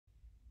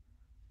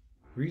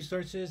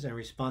Resources and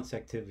response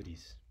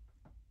activities,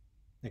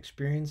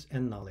 experience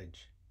and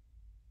knowledge.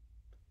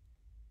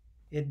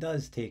 It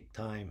does take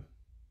time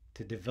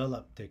to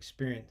develop the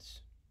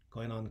experience,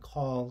 going on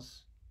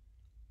calls,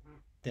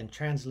 then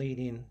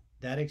translating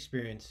that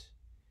experience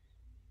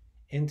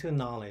into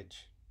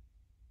knowledge,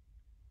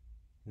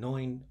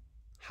 knowing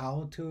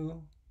how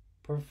to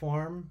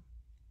perform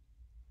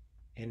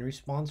in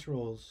response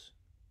roles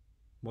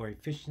more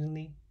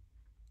efficiently.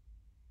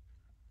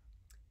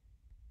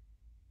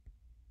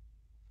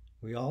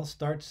 We all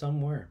start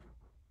somewhere.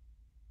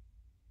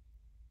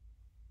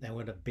 And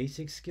with a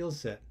basic skill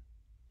set,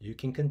 you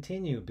can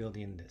continue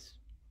building this.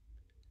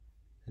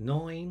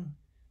 Knowing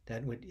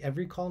that with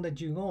every call that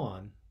you go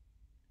on,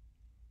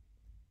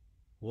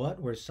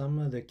 what were some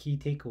of the key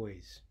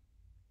takeaways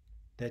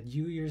that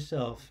you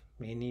yourself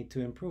may need to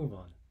improve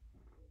on?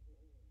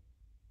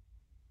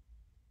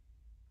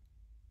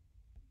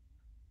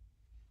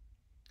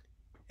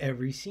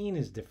 Every scene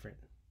is different.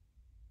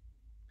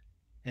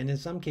 And in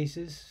some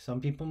cases, some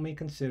people may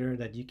consider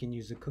that you can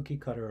use a cookie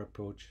cutter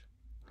approach.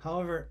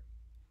 However,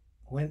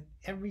 when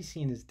every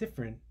scene is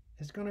different,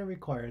 it's going to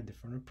require a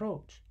different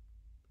approach.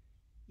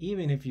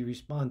 Even if you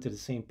respond to the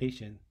same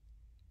patient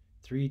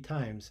 3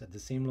 times at the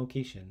same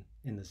location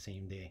in the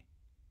same day.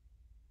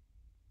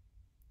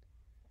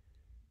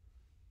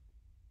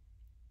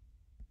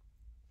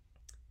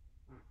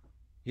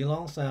 You'll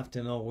also have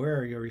to know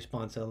where your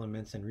response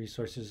elements and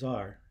resources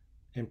are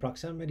in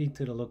proximity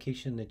to the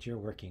location that you're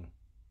working.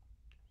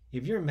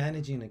 If you're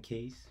managing a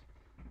case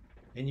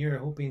and you're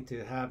hoping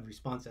to have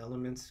response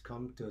elements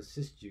come to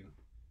assist you,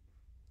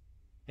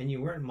 and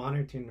you weren't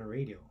monitoring the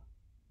radio,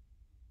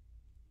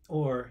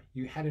 or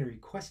you hadn't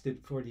requested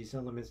for these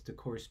elements to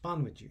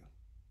correspond with you,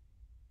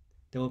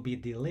 there will be a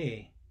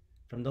delay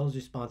from those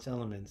response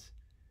elements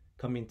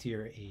coming to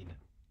your aid.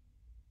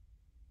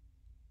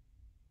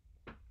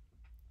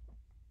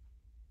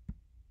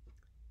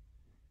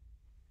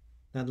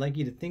 Now, I'd like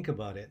you to think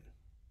about it.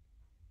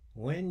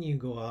 When you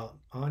go out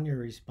on your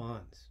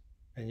response,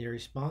 and your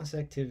response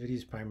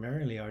activities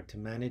primarily are to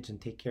manage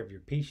and take care of your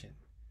patient,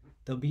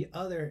 there'll be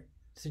other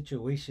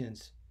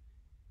situations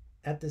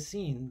at the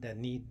scene that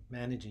need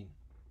managing.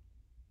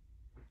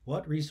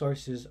 What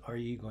resources are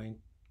you going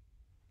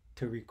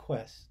to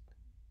request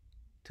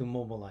to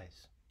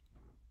mobilize?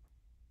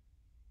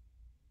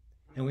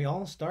 And we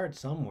all start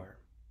somewhere.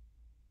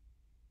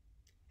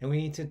 And we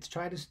need to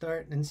try to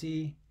start and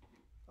see,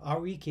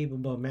 are we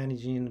capable of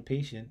managing the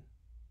patient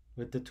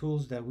with the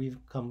tools that we've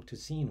come to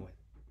scene with?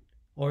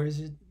 Or is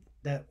it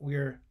that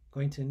we're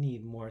going to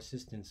need more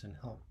assistance and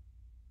help?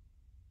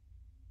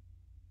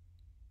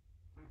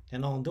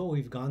 And although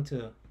we've gone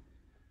to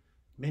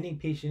many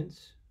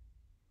patients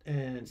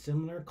and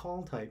similar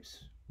call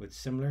types with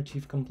similar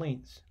chief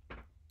complaints,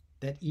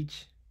 that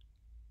each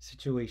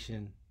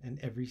situation and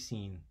every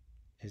scene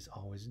is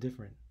always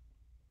different.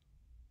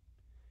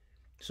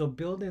 So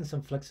build in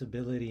some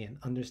flexibility and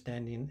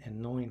understanding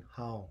and knowing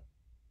how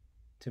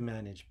to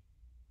manage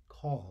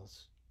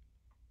calls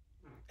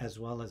as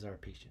well as our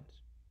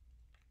patients.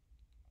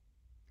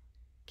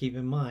 Keep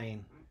in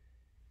mind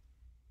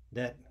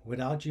that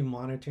without you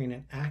monitoring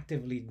and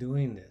actively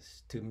doing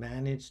this to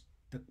manage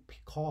the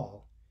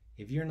call,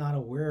 if you're not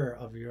aware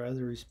of your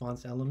other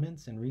response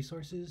elements and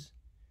resources,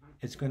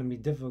 it's going to be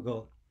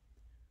difficult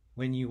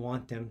when you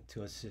want them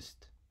to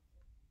assist.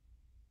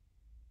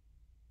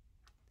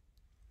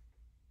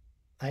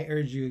 I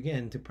urge you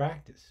again to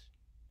practice.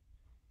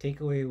 Take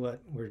away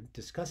what we're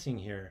discussing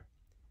here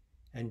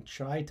and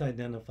try to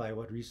identify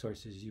what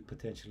resources you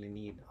potentially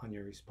need on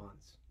your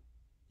response.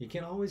 You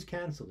can always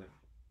cancel them.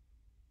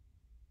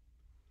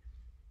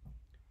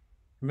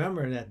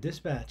 Remember that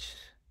dispatch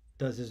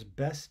does its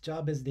best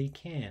job as they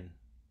can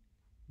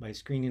by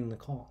screening the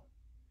call.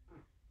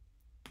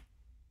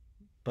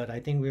 But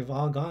I think we've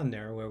all gone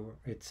there where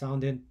it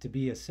sounded to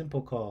be a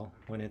simple call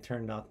when it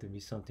turned out to be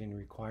something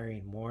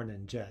requiring more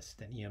than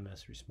just an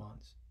EMS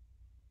response.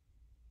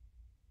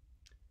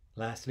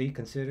 Lastly,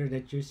 consider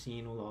that your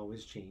scene will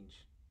always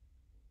change.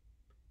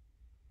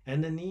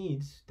 And the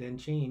needs then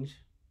change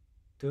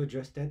to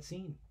address that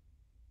scene.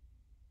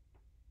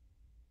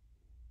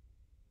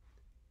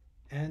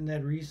 And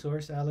that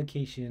resource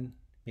allocation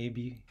may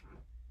be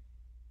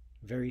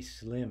very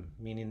slim,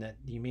 meaning that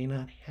you may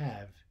not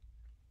have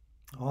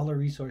all the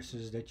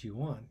resources that you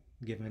want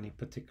given a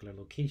particular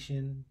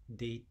location,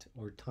 date,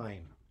 or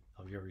time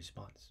of your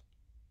response.